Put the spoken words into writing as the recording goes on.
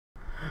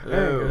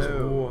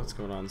Hello, what's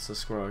going on? It's the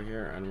Squirrel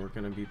here, and we're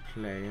gonna be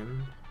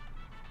playing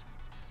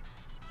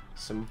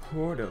some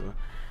Portal.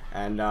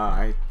 And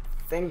I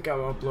think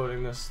I'm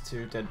uploading this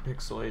to Dead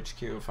Pixel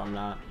HQ. If I'm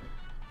not,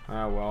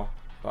 well,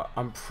 but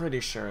I'm pretty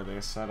sure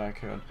they said I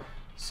could.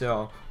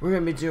 So we're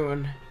gonna be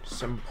doing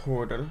some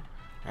Portal,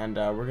 and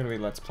we're gonna be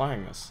let's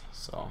playing this.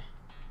 So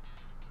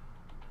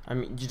I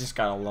mean, you just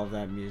gotta love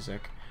that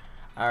music.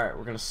 All right,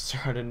 we're gonna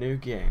start a new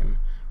game.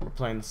 We're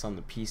playing this on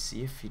the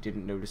PC, if you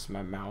didn't notice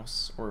my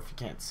mouse, or if you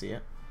can't see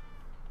it.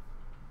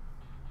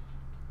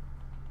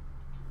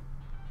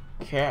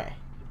 Okay.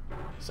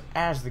 So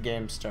as the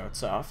game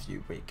starts off,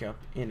 you wake up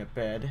in a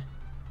bed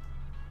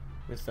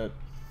with a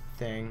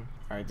thing.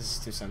 Alright, this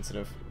is too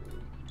sensitive.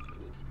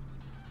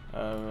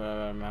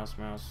 Mouse,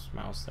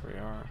 there we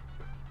are.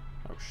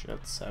 Oh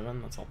shit,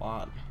 7? That's a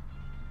lot.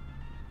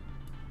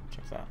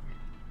 Check that.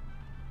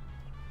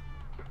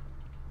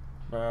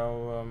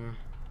 Well,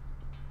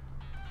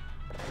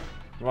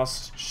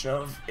 must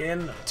shove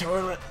in the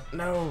toilet.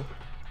 No.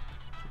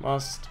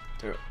 Must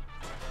do it.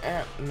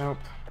 Nope.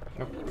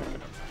 Nope.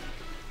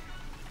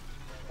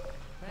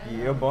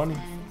 Yeah, bunny.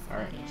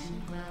 Alright.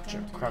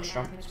 Crouch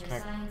jump. Can I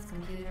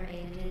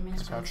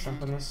crouch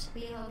jump in this?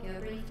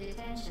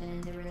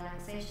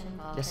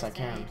 Yes, I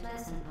can.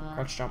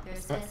 Crouch jump.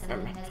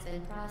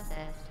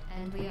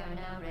 And we are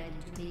now ready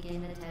to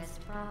begin the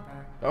test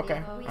proper.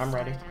 Okay, I'm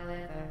ready.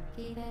 However,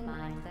 keep in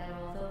mind that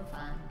although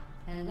fun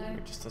and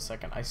learn. Just a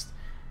second.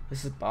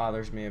 This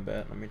bothers me a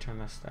bit. Let me turn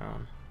this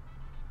down.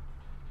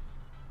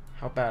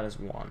 How bad is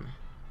 1?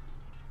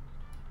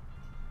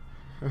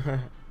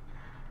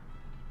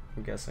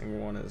 I'm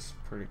guessing 1 is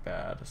pretty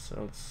bad.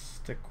 So let's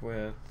stick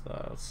with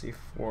let's see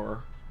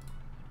 4.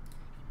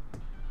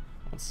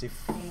 Let's see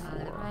 4.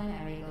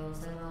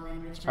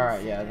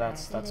 Alright, yeah,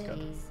 that's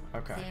good.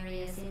 Okay.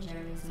 Serious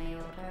injuries may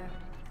occur.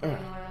 For your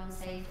own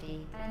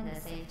safety and the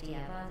safety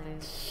of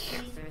others,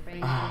 please refrain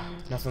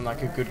from nothing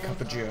like a good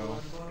cup of joe.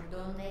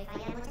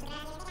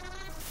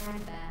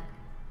 Stand back.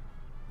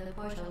 The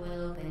portal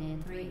will open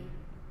in 3,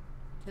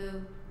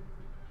 2,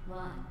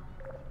 1.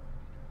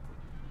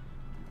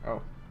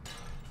 Oh.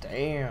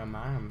 Damn,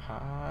 I'm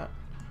hot.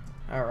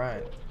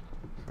 Alright.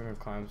 We're gonna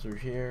climb through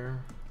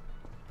here.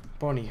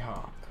 Bunny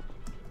hop.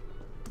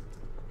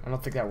 I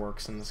don't think that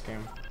works in this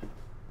game.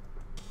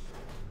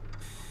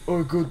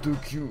 I got the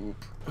cube.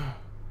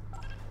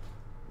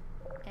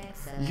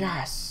 Excellent.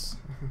 Yes.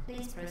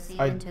 Please proceed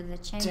I into the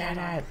chamber did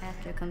it.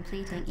 after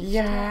completing each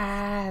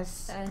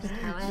Yes. test. First,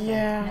 however,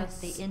 Yes.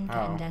 note the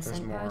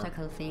incandescent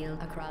particle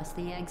field across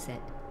the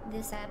exit.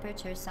 This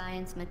aperture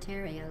science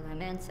material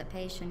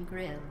emancipation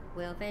grill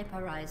will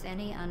vaporize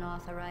any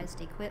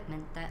unauthorized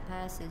equipment that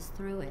passes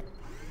through it.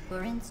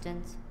 For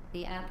instance,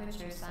 the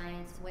aperture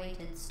science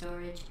weighted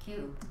storage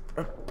cube.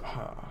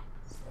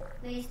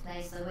 Please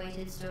place the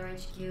weighted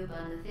storage cube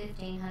on the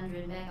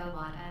 1500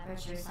 megawatt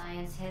aperture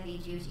science heavy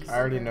duty. I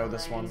already know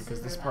this one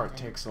because this part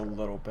takes a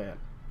little bit.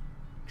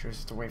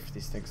 Just have to wait for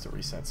these things to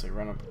reset, so you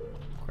run up,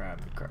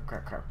 grab,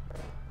 crap.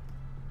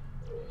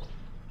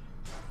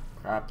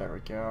 Crap, there we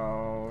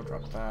go.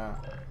 Drop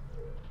that.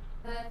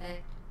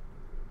 Perfect.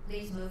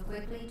 Please move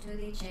quickly to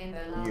the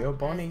chamber lock. Yo,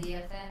 bunny. The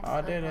effects I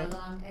of did it.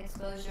 prolonged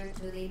exposure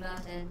to the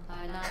button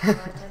are not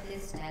part of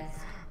this test.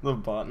 The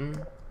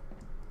button?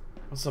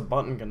 What's the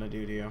button gonna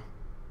do to you?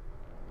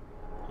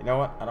 You know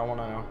what? I don't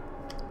wanna know.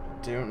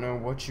 I don't know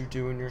what you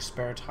do in your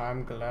spare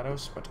time,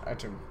 GLaDOS, but I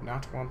do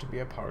not want to be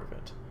a part of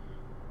it.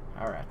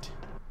 Alright.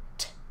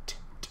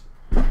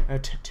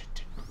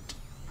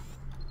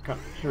 Come,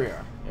 here we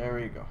are. There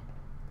we go.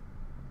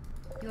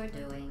 You're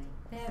doing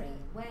very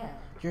well.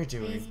 You're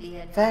doing Please be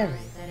very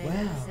advised that a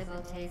well.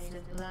 visible taste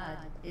of blood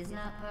is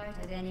not part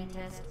of any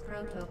test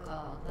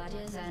protocol, but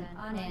is an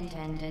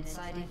unintended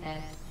side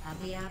effect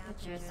of the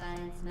aperture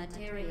science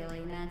material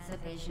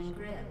emancipation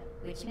grill,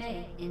 which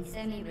may, in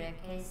semi-rare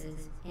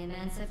cases,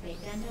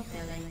 emancipate dental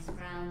fillings,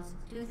 crowns,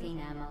 tooth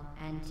enamel,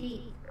 and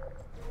teeth.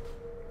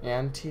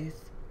 And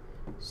teeth?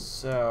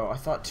 So, I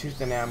thought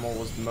tooth enamel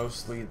was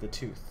mostly the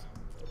tooth.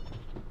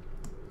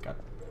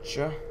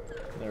 Gotcha.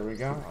 There we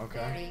go.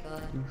 Okay. Very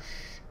good.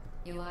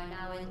 You are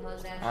now in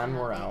possession And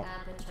we're of the out.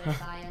 aperture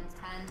science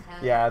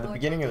handheld Yeah, the portal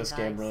beginning of this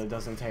game device. really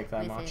doesn't take that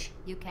With much. it,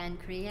 you can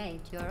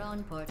create your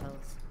own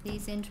portals.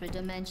 These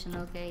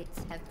intradimensional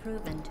gates have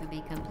proven to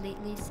be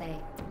completely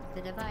safe.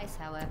 The device,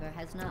 however,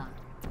 has not.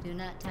 Do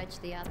not touch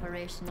the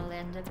operational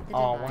end of the device.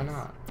 Oh, why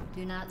not?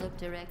 Do not look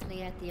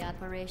directly at the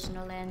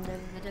operational end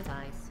of the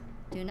device.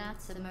 Do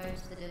not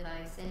submerge the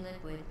device in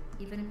liquid,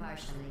 even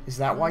partially. Is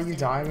that why you Most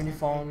die when you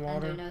fall in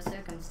importantly, water? Under no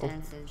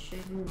circumstances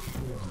should you.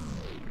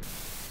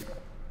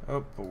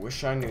 Oh, I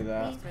wish I knew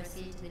that. Please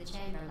proceed to the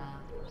chamber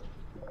lock.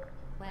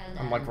 Well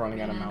I'm like done.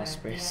 running out of Remember, mouse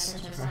space. The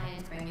aperture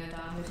science bring your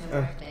daughter to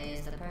birthday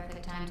is the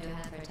perfect time to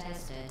have her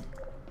tested.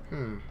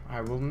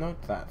 I will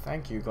note that.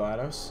 Thank you,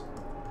 GLaDOS.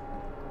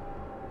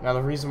 Now,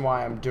 the reason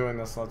why I'm doing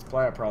this Let's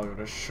Play, I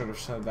probably should have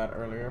said that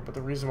earlier, but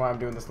the reason why I'm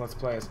doing this Let's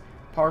Play is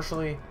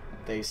partially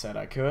they said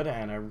I could,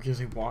 and I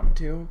really want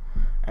to,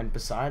 and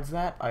besides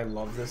that, I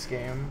love this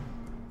game.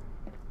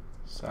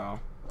 So,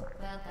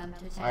 Welcome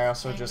to I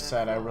also Test just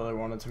Chamber said I 4. really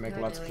wanted to make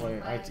You're Let's doing Play.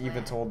 I quite even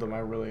well. told them I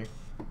really...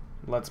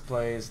 Let's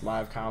Plays,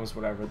 live comms,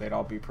 whatever, they'd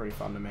all be pretty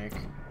fun to make.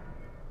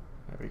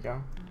 There we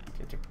go.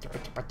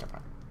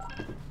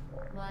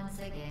 Once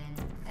again,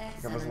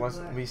 Give us excellent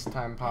work. least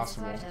time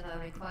possible. As part of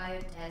a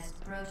required test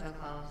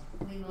protocol,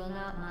 we will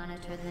not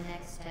monitor the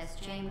next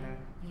test chamber.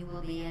 You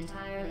will be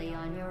entirely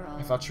on your own.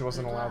 I thought she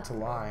wasn't Good allowed luck. to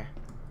lie.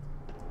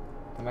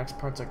 The next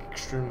part's like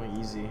extremely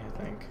easy,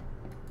 I think.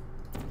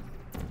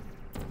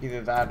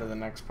 Either that or the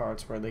next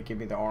part's where they give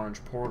me the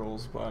orange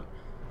portals, but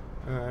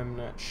I'm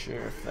not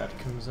sure if that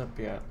comes up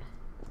yet.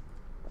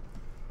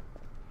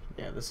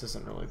 Yeah, this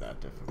isn't really that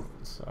difficult,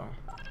 so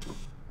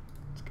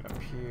let's get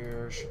up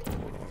here, shoot the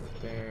portal over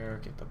there,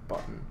 get the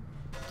button,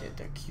 get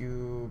the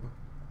cube.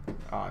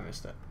 Oh, I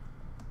missed it.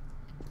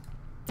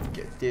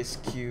 Get this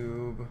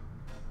cube.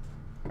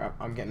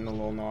 I'm getting a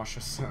little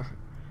nauseous.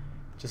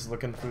 Just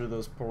looking through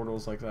those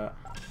portals like that.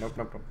 Nope,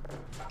 nope, nope.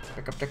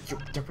 Pick up the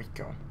cube. There we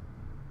go.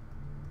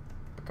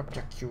 Pick up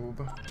the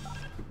cube.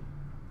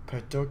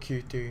 Petto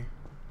kitty.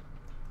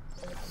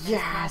 As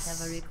part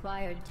of a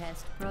required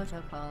test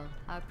protocol,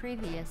 our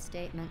previous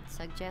statement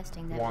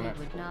suggesting that Want we it.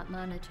 would not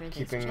monitor this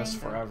Keeping chamber this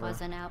forever.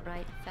 was an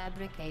outright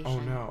fabrication. Oh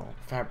no,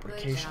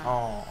 fabrication. Good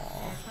job.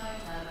 Oh, As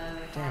part of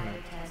a damn required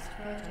it. test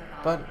protocol,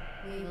 But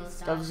we will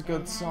stop that was a good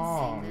enhancing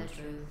song. the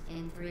truth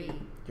in 3,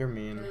 You're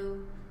mean.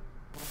 2,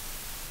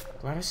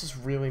 Gladys is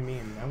really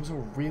mean. That was a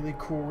really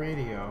cool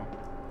radio.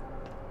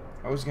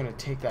 I was gonna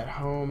take that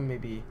home,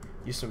 maybe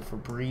use some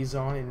Febreze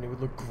on it, and it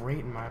would look great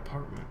in my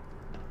apartment.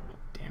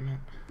 Damn it.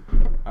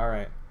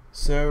 Alright,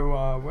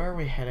 so where are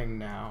we heading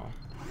now?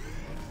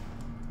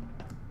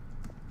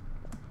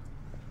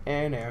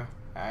 Oh no,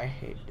 I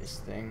hate this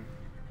thing.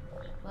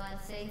 While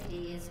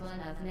safety is one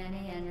of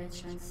many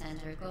enrichment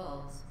center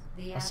goals,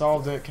 the I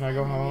solved it. ethics Can I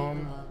go and home?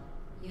 renewal,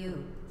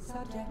 You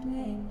Subject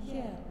name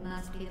here.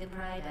 must be the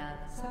pride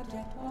of.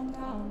 Subject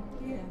hometown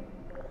here.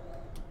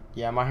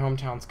 Yeah, my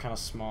hometown's kind of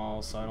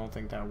small, so I don't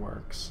think that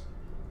works.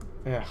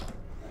 Ugh.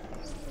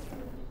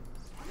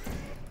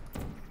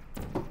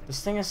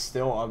 This thing is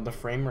still, the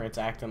frame rate's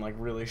acting like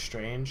really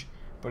strange,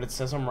 but it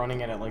says I'm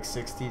running it at like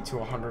 60 to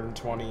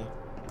 120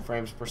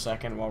 frames per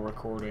second while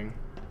recording.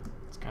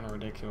 It's kind of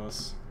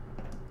ridiculous.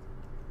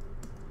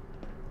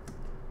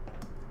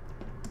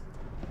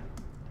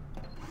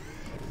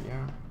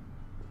 Yeah.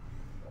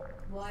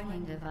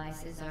 Warning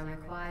devices are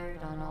required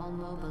on all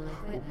mobile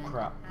equipment.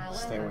 crap. However,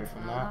 Stay away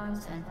from that.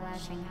 alarms and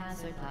flashing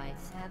hazard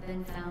lights have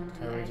been found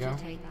to There we go.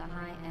 agitate the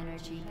high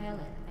energy pellet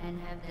and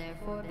have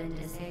therefore been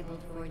disabled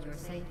for your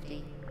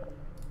safety.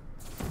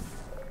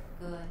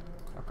 Good.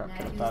 Okay, Now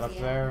put use that up the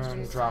there aperture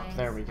and drop. science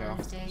There we go.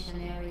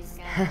 non-stationary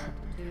scaffold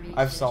to reach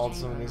I've this solved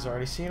some of chamber these lock.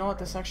 already. See, you know what?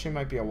 This actually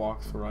might be a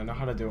walkthrough. I know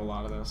how to do a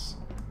lot of this.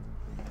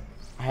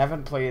 I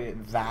haven't played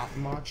it that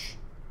much.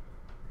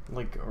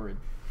 Like, or...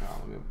 Oh,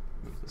 let me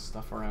move this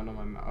stuff around on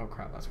my mouse. Oh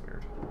crap, that's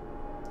weird.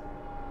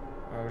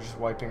 I was just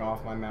wiping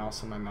off my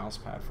mouse and my mouse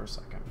pad for a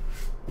second.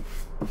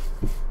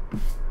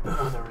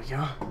 Oh, there we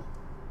go.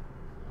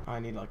 I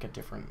need like a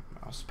different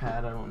mouse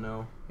pad. I don't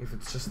know if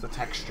it's just the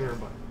texture,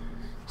 but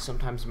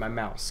sometimes my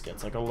mouse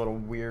gets like a little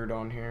weird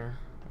on here.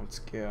 Let's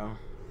go.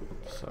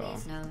 So.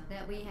 Please note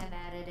that we have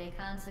added a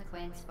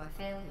consequence for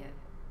failure.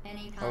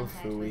 Any Oh,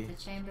 contact phooey. with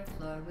the chamber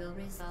floor will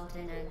result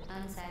in an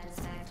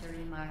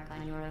unsatisfactory mark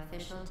on your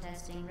official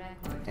testing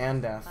record.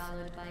 And death.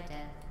 Followed by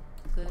death.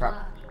 Good Crap.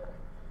 luck.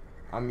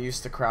 I'm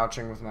used to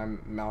crouching with my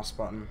mouse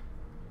button.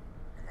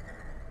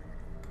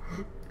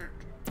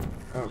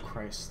 Oh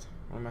Christ.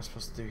 What am I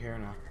supposed to do here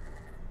now?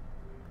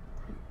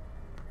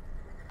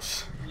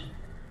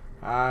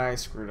 I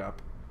screwed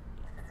up.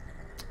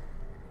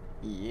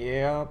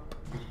 Yep.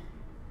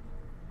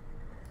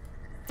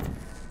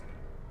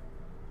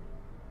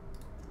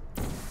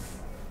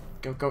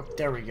 Go, go.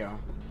 There we go.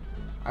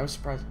 I was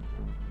surprised.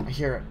 I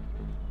hear it.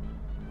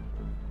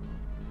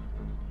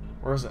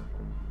 Where is it?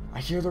 I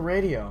hear the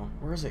radio.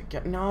 Where is it?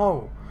 Get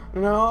no,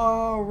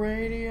 no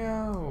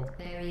radio.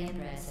 Very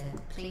impressive.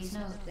 Please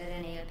note that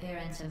any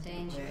appearance of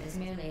danger is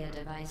merely a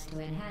device to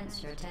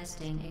enhance your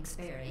testing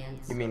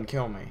experience. You mean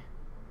kill me?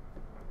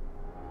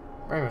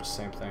 Very much the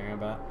same thing, I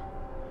bet.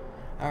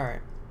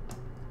 Alright.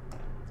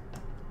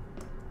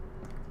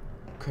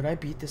 Could I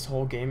beat this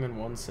whole game in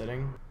one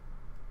sitting?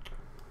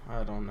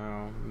 I don't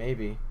know.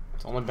 Maybe.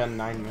 It's only been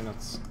 9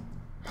 minutes.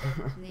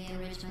 The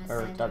enrichment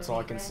Or center that's all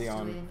I can see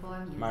regrets to on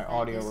inform you my that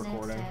audio this next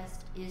recording.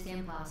 test is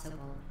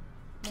impossible.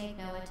 Make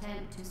no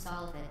attempt to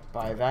solve it.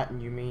 By that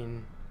you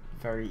mean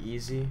very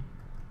easy?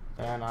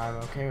 Then I'm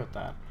okay with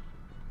that.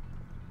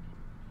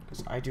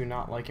 Because I do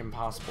not like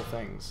impossible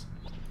things.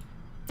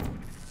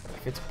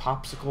 If it's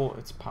popsicle,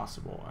 it's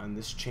possible. And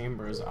this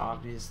chamber is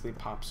obviously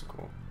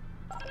popsicle.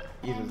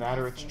 Either that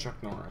or it's Chuck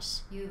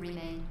Norris. You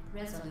remain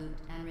resolute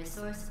and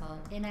resourceful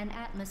in an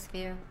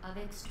atmosphere of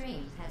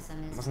extreme It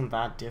pessimism. wasn't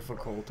that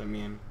difficult. I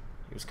mean,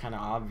 it was kind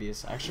of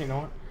obvious. Actually, you know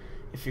what?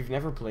 If you've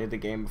never played the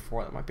game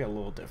before, that might be a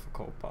little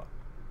difficult, but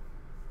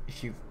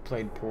if you've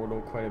played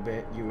Portal quite a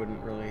bit, you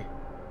wouldn't really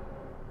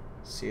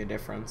see a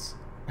difference.